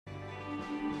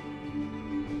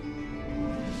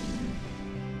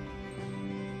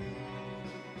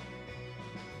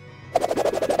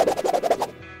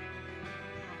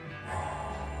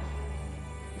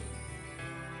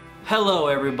Hello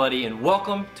everybody and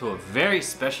welcome to a very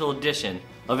special edition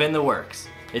of In the Works.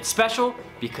 It's special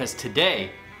because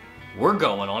today we're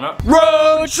going on a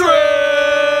road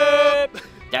trip!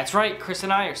 That's right, Chris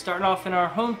and I are starting off in our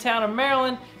hometown of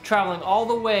Maryland, traveling all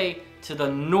the way to the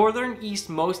northern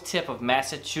eastmost tip of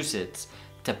Massachusetts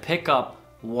to pick up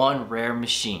one rare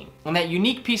machine. And that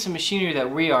unique piece of machinery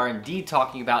that we are indeed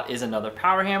talking about is another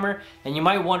power hammer. And you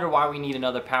might wonder why we need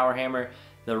another power hammer.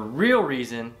 The real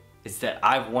reason is that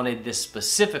I've wanted this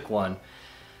specific one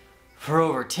for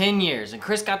over 10 years. And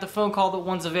Chris got the phone call that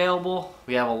one's available.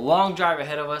 We have a long drive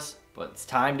ahead of us, but it's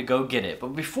time to go get it. But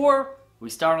before we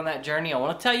start on that journey, I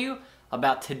want to tell you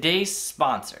about today's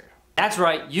sponsor. That's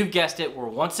right, you've guessed it, we're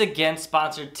once again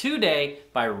sponsored today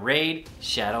by Raid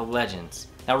Shadow Legends.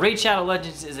 Now Raid Shadow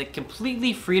Legends is a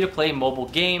completely free-to-play mobile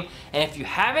game, and if you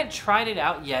haven't tried it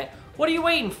out yet, what are you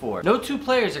waiting for? No two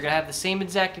players are going to have the same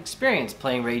exact experience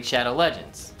playing Raid Shadow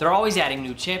Legends. They're always adding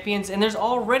new champions, and there's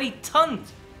already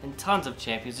tons and tons of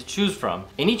champions to choose from.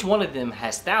 And each one of them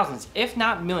has thousands, if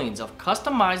not millions, of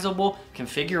customizable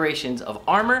configurations of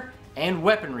armor and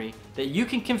weaponry that you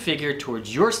can configure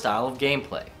towards your style of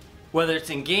gameplay. Whether it's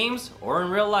in games or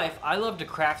in real life, I love to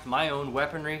craft my own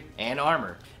weaponry and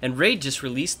armor. And Raid just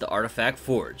released the Artifact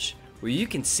Forge, where you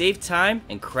can save time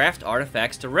and craft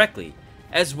artifacts directly,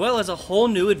 as well as a whole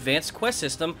new advanced quest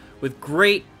system with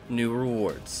great new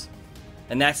rewards.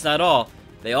 And that's not all,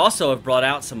 they also have brought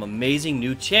out some amazing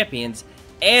new champions,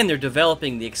 and they're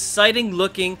developing the exciting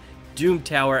looking Doom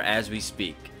Tower as we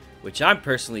speak, which I'm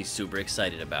personally super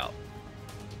excited about.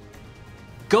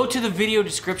 Go to the video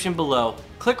description below,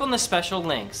 click on the special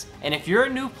links, and if you're a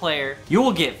new player, you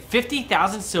will get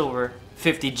 50,000 silver,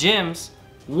 50 gems,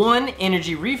 1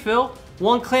 energy refill,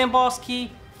 1 clan boss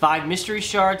key, 5 mystery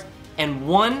shards, and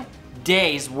 1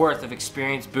 day's worth of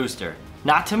experience booster.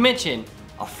 Not to mention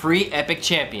a free epic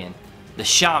champion, the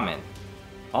Shaman.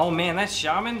 Oh man, that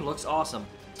Shaman looks awesome.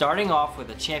 Starting off with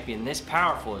a champion this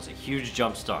powerful is a huge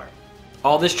jump start.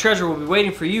 All this treasure will be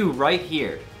waiting for you right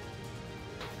here.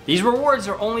 These rewards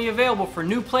are only available for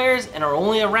new players and are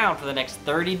only around for the next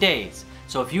 30 days.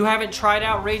 So if you haven't tried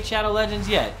out Raid Shadow Legends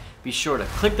yet, be sure to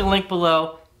click the link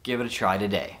below, give it a try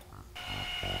today.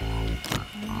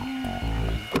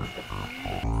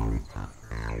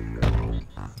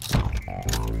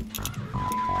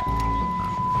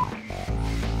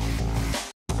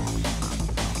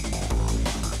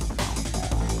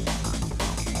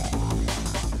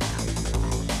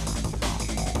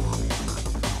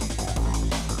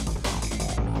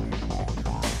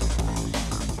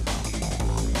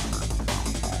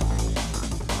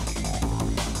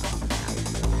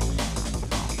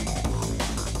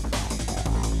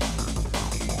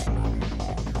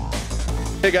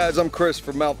 Hey guys, I'm Chris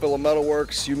from Mount Villa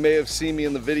Metalworks. You may have seen me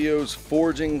in the videos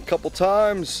forging a couple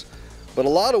times, but a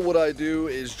lot of what I do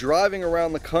is driving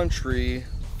around the country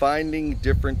finding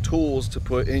different tools to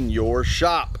put in your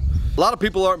shop. A lot of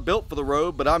people aren't built for the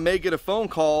road, but I may get a phone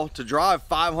call to drive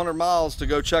 500 miles to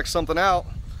go check something out,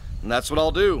 and that's what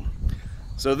I'll do.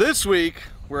 So this week,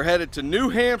 we're headed to New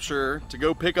Hampshire to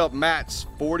go pick up Matt's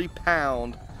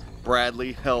 40-pound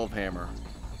Bradley Helve hammer.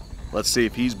 Let's see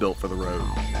if he's built for the road.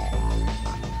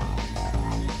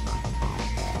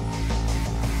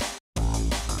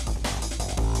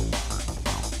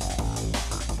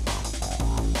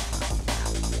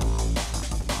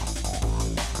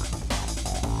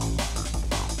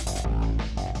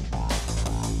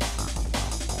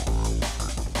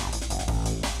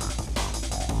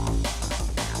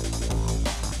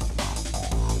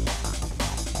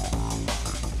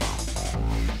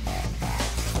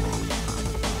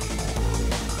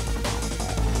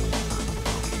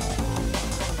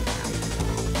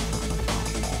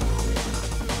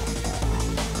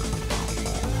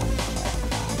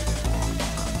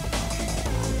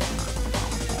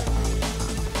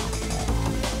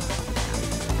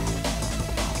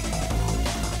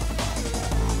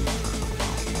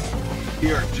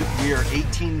 We are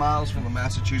 18 miles from the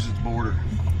Massachusetts border.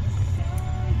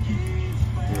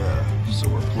 Yeah, so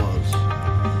we're close.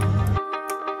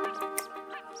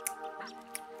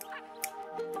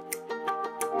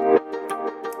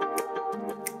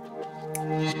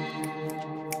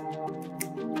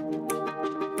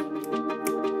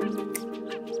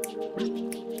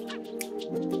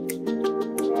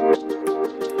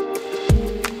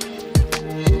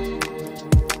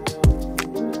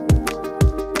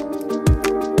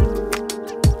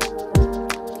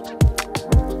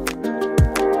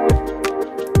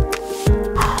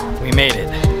 Made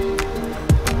it.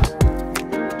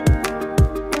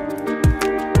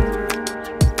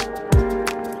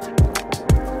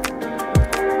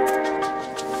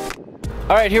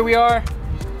 All right, here we are.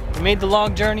 We made the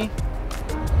long journey.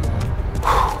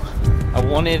 I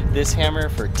wanted this hammer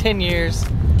for 10 years.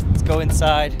 Let's go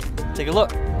inside, take a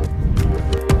look.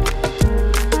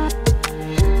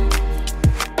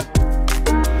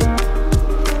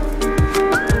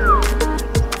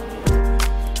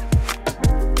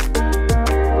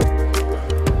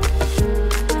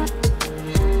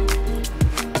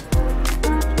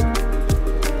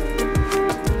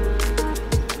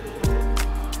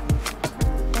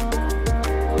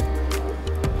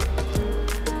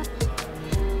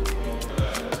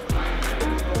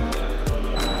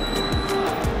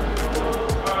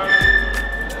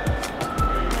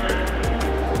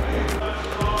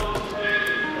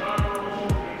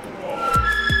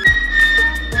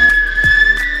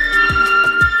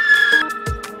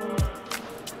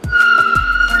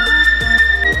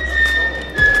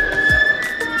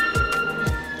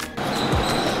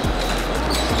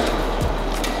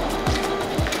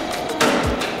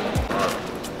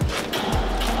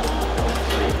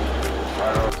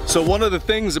 So one of the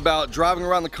things about driving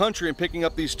around the country and picking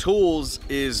up these tools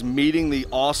is meeting the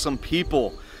awesome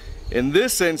people. In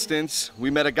this instance, we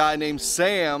met a guy named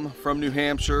Sam from New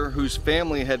Hampshire whose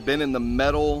family had been in the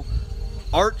metal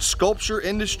art sculpture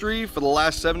industry for the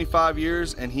last 75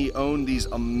 years, and he owned these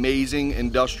amazing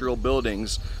industrial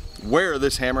buildings where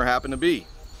this hammer happened to be.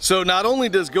 So not only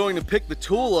does going to pick the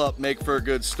tool up make for a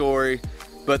good story,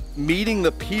 but meeting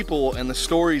the people and the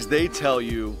stories they tell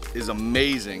you is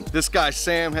amazing. This guy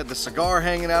Sam had the cigar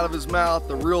hanging out of his mouth,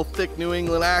 the real thick New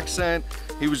England accent.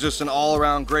 He was just an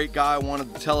all-around great guy,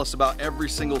 wanted to tell us about every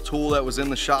single tool that was in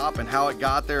the shop and how it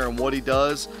got there and what he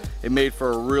does. It made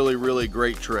for a really, really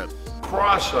great trip.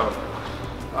 Cross them.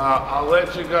 I'll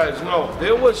let you guys know,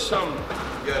 there was some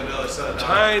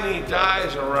tiny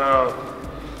dies around.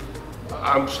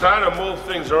 I'm starting to move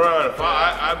things around. If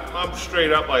I'm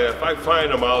straight up like that. If I find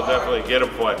them, I'll definitely get them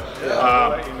for you.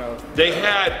 They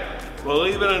had,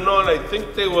 believe it or not, I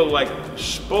think they were like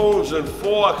spoons and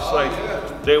forks.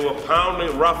 They were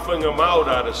pounding, roughing them out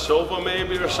of silver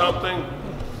maybe or something.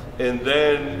 And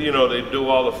then, you know, they do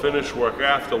all the finish work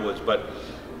afterwards. But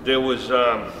there was,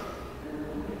 I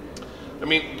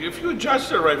mean, if you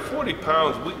adjust it right, 40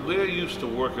 pounds, we're used to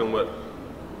working with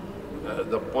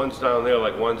the ones down there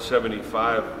like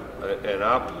 175 and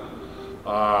up,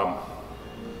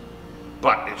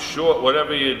 but it's sure,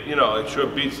 whatever you know, it sure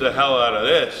beats the hell out of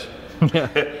this. Yeah.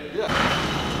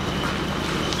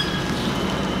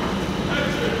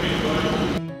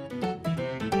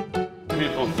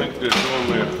 People think they're doing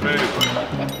me a favor.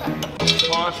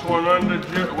 Cost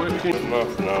 100, we're keeping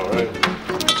enough now, right?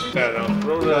 Yeah, I'll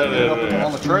throw that in there.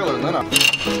 On the trailer, and then I...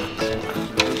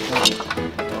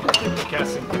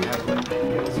 Casting can have it.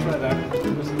 Let's try that.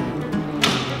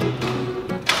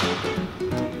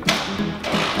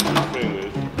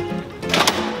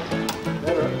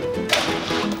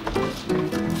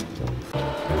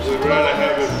 We'd rather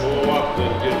have it blow up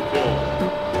than get killed.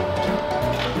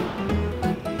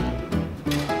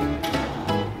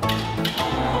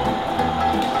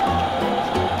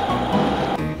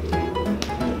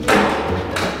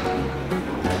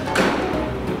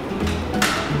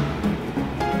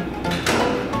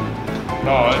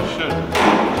 No, it shouldn't.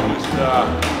 Just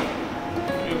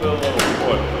give it a little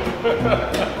push.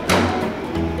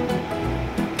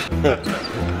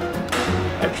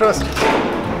 I trust you.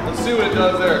 Let's see what it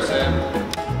does there, Sam.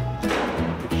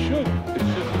 It should. It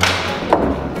should.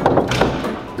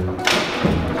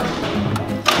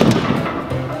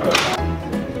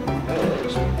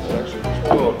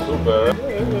 Oh, too bad.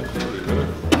 Yeah, that's pretty good.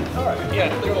 All right. Yeah,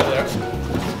 they're all there.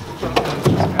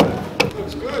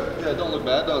 Looks good. Yeah, it don't look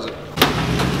bad, does it?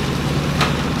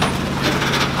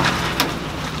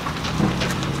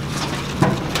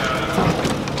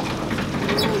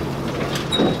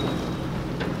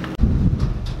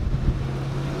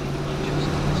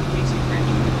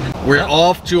 We're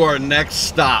off to our next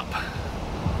stop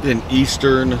in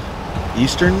eastern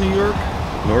New York?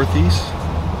 Northeast?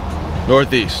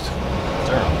 Northeast.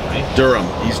 Durham, right? Durham,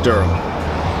 East Durham.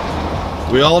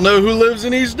 We all know who lives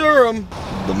in East Durham.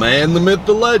 The man, the myth,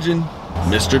 the legend,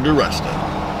 Mr.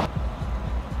 DeResta.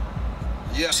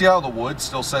 Yeah. See how the wood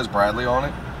still says Bradley on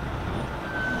it?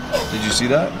 Did you see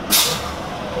that?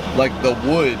 Like the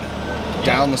wood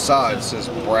down the side says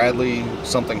Bradley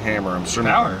something hammer. I'm sure.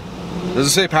 Power. Does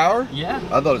it say power? Yeah.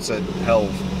 I thought it said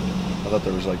helve. I thought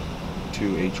there was like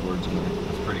 2 H words in there.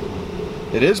 That's pretty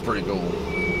cool. It is pretty cool.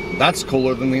 That's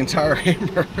cooler than the entire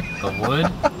hammer. The wood?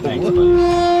 Thanks, buddy.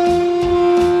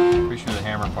 Pretty sure the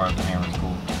hammer part of the hammer is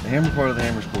cool. The hammer part of the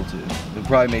hammer is cool too. They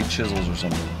probably made chisels or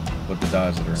something with the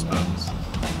dies that are in there.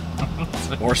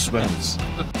 Spoons. Or spoons.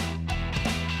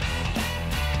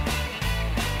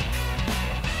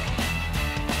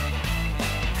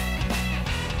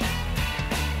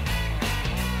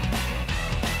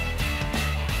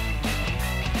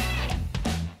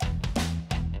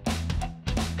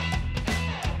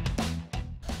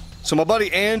 So my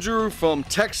buddy Andrew from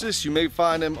Texas, you may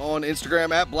find him on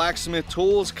Instagram at Blacksmith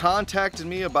Tools, contacted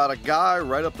me about a guy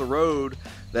right up the road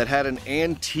that had an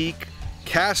antique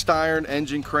cast iron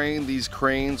engine crane. These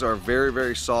cranes are very,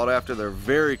 very sought after. They're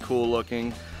very cool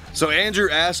looking. So Andrew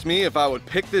asked me if I would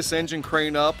pick this engine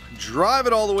crane up, drive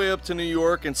it all the way up to New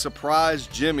York, and surprise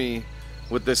Jimmy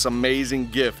with this amazing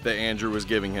gift that Andrew was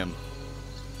giving him.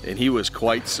 And he was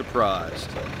quite surprised.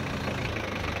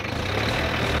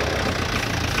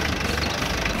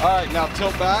 All right, now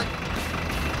tilt back.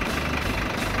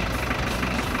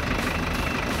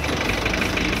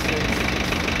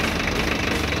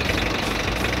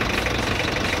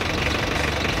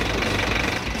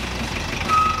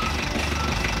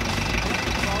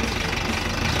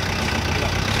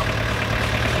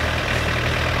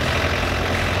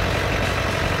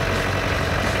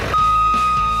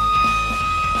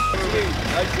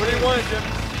 What do you want, Jim?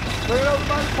 Bring it over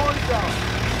by the porch down.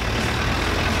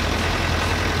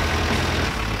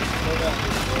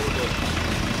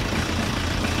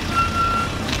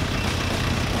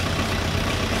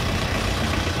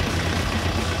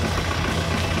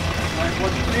 Alright,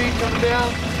 what you need coming down?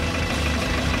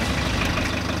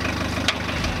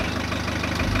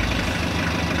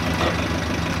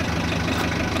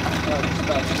 Just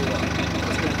about to do that.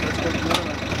 Let's go do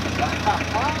it.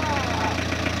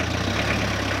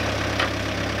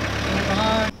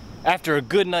 After a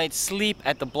good night's sleep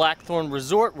at the Blackthorn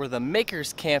Resort, where the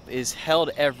Makers Camp is held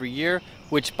every year,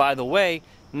 which, by the way,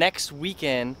 next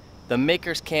weekend the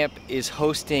Makers Camp is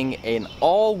hosting an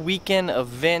all-weekend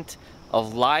event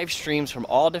of live streams from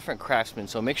all different craftsmen.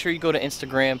 So make sure you go to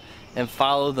Instagram and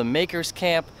follow the Makers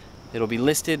Camp. It'll be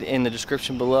listed in the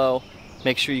description below.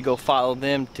 Make sure you go follow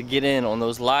them to get in on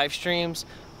those live streams.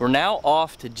 We're now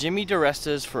off to Jimmy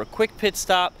DiResta's for a quick pit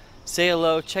stop, say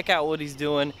hello, check out what he's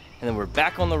doing, and then we're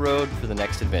back on the road for the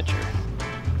next adventure.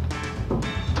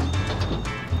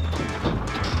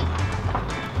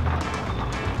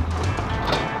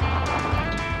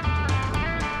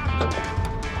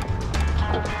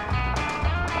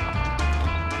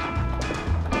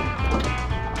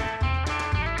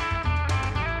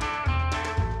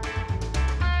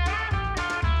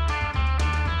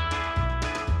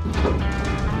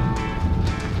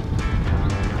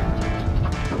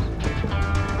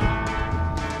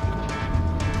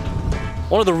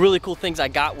 One of the really cool things I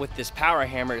got with this power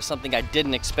hammer is something I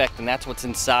didn't expect, and that's what's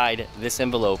inside this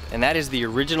envelope. And that is the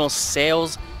original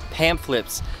sales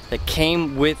pamphlets that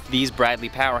came with these Bradley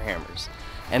power hammers.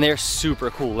 And they're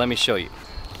super cool. Let me show you.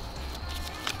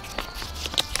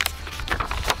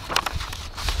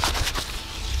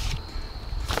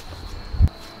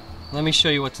 Let me show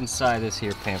you what's inside this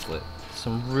here pamphlet.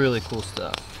 Some really cool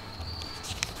stuff.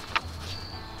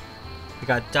 We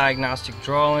got diagnostic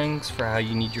drawings for how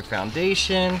you need your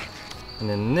foundation. And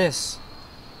then this,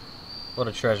 what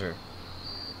a treasure.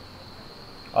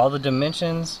 All the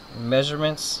dimensions and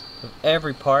measurements of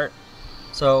every part.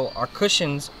 So our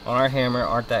cushions on our hammer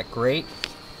aren't that great,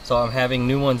 so I'm having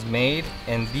new ones made,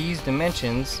 and these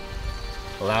dimensions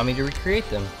allow me to recreate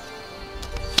them.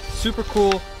 Super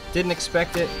cool, didn't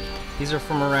expect it. These are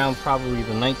from around probably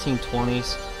the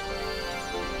 1920s.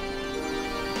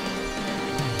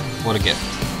 What a gift.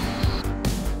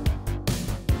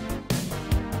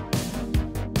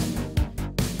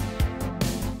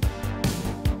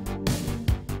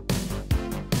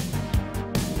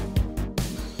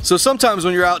 So sometimes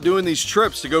when you're out doing these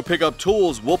trips to go pick up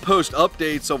tools, we'll post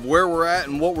updates of where we're at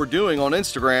and what we're doing on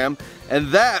Instagram, and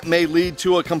that may lead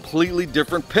to a completely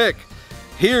different pick.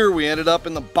 Here we ended up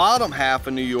in the bottom half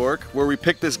of New York, where we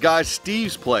picked this guy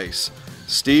Steve's place.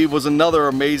 Steve was another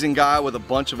amazing guy with a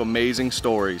bunch of amazing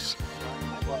stories.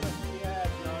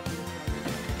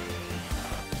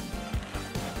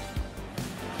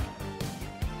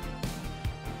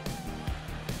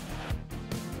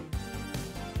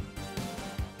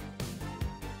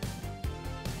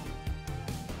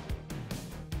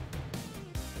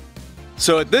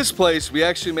 So at this place, we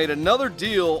actually made another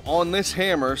deal on this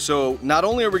hammer. So not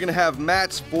only are we gonna have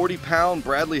Matt's 40-pound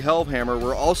Bradley Helve hammer,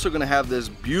 we're also gonna have this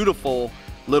beautiful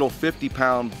little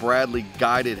 50-pound Bradley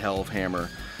guided Helve hammer.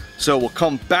 So we'll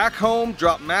come back home,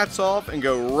 drop Matt's off, and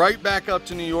go right back up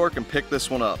to New York and pick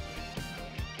this one up.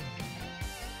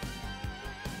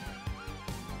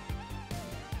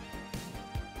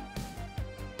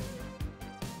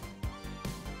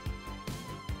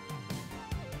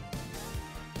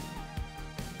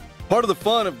 Part of the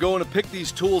fun of going to pick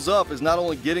these tools up is not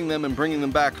only getting them and bringing them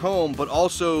back home, but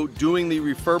also doing the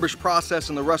refurbish process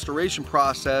and the restoration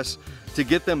process to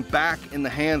get them back in the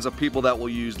hands of people that will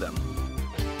use them.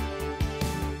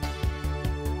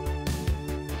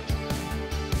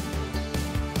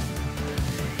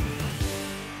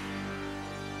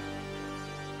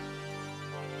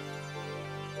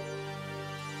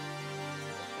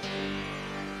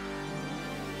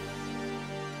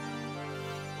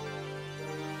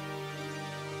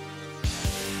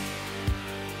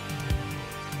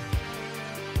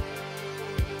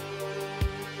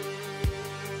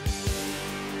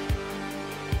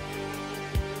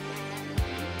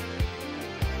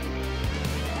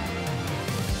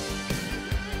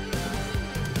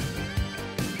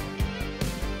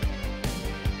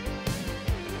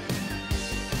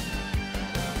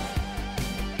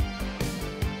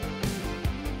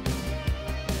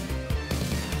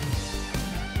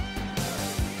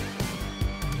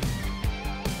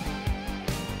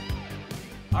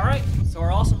 Alright, so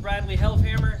our awesome Bradley Helve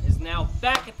hammer is now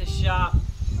back at the shop.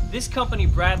 This company,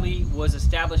 Bradley, was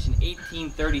established in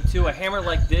 1832. A hammer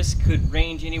like this could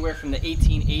range anywhere from the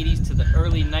 1880s to the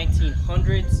early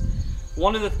 1900s.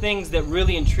 One of the things that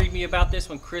really intrigued me about this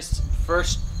when Chris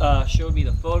first showed me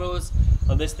the photos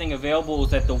of this thing available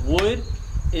was that the wood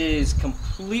is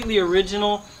completely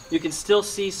original. You can still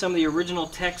see some of the original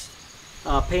text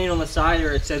painted on the side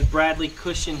where it says Bradley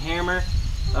Cushion Hammer.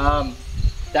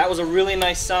 That was a really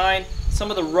nice sign. Some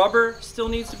of the rubber still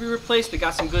needs to be replaced. We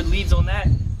got some good leads on that.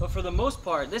 But for the most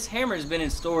part, this hammer has been in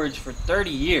storage for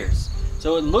 30 years.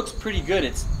 So it looks pretty good.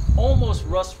 It's almost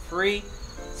rust free.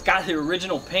 It's got the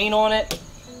original paint on it.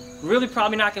 Really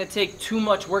probably not going to take too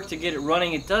much work to get it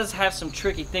running. It does have some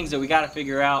tricky things that we got to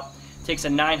figure out. It takes a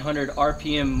 900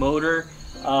 RPM motor.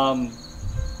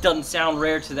 Doesn't sound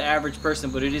rare to the average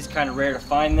person, but it is kind of rare to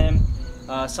find them.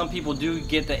 Some people do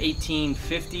get the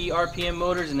 1850 RPM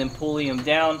motors and then pulley them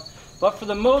down. But for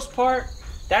the most part,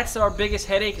 that's our biggest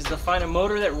headache, is to find a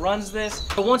motor that runs this.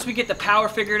 But once we get the power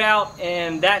figured out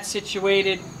and that's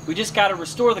situated, we just got to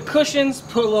restore the cushions,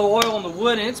 put a little oil on the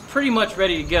wood, and it's pretty much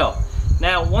ready to go.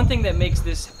 Now, one thing that makes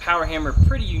this power hammer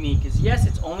pretty unique is, yes,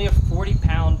 it's only a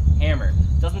 40-pound hammer.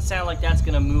 Doesn't sound like that's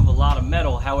going to move a lot of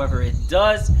metal. However, it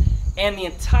does. And the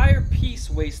entire piece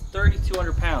weighs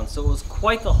 3,200 pounds. So it was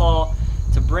quite the haul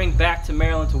to bring back to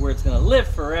Maryland to where it's going to live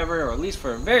forever, or at least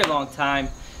for a very long time.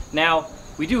 Now,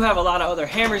 we do have a lot of other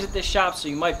hammers at this shop, so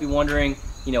you might be wondering,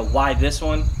 you know, why this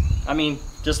one? I mean,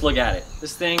 just look at it.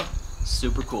 This thing,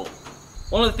 super cool.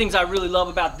 One of the things I really love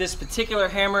about this particular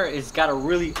hammer is it's got a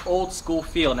really old school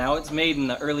feel. Now, it's made in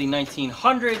the early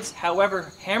 1900s.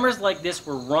 However, hammers like this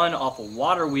were run off of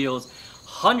water wheels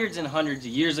hundreds and hundreds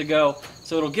of years ago.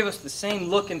 So it'll give us the same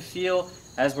look and feel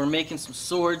as we're making some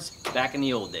swords back in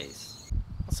the old days.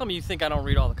 Some of you think I don't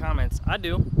read all the comments. I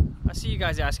do. I see you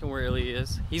guys asking where Ilya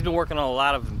is. He's been working on a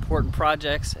lot of important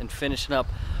projects and finishing up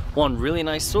one really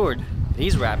nice sword that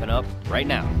he's wrapping up right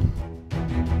now.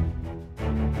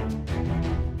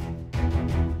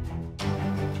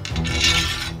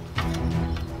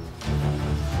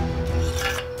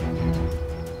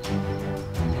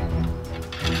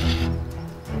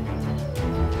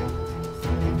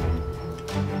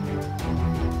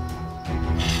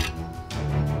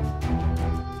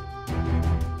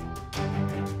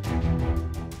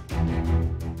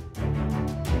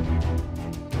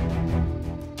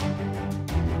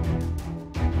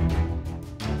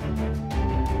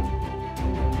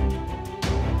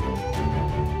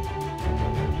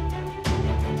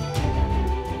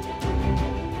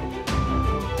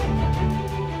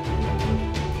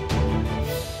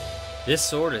 This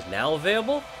sword is now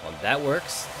available on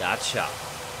thatworks.shop.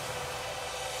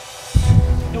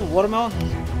 Yo, watermelon?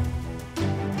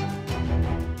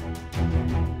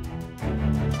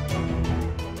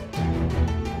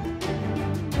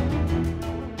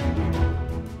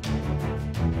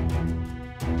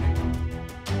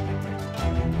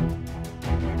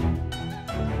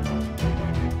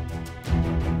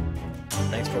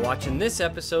 Thanks for watching this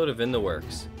episode of In the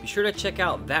Works. Be sure to check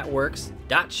out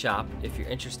thatworks.shop if you're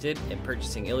interested in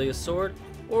purchasing Ilya's sword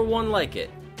or one like it.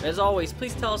 And as always,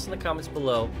 please tell us in the comments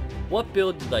below what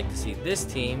build you'd like to see this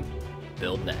team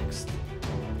build next.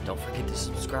 Don't forget to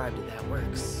subscribe to That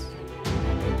Works.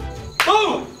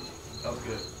 Boom! That was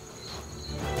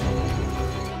good.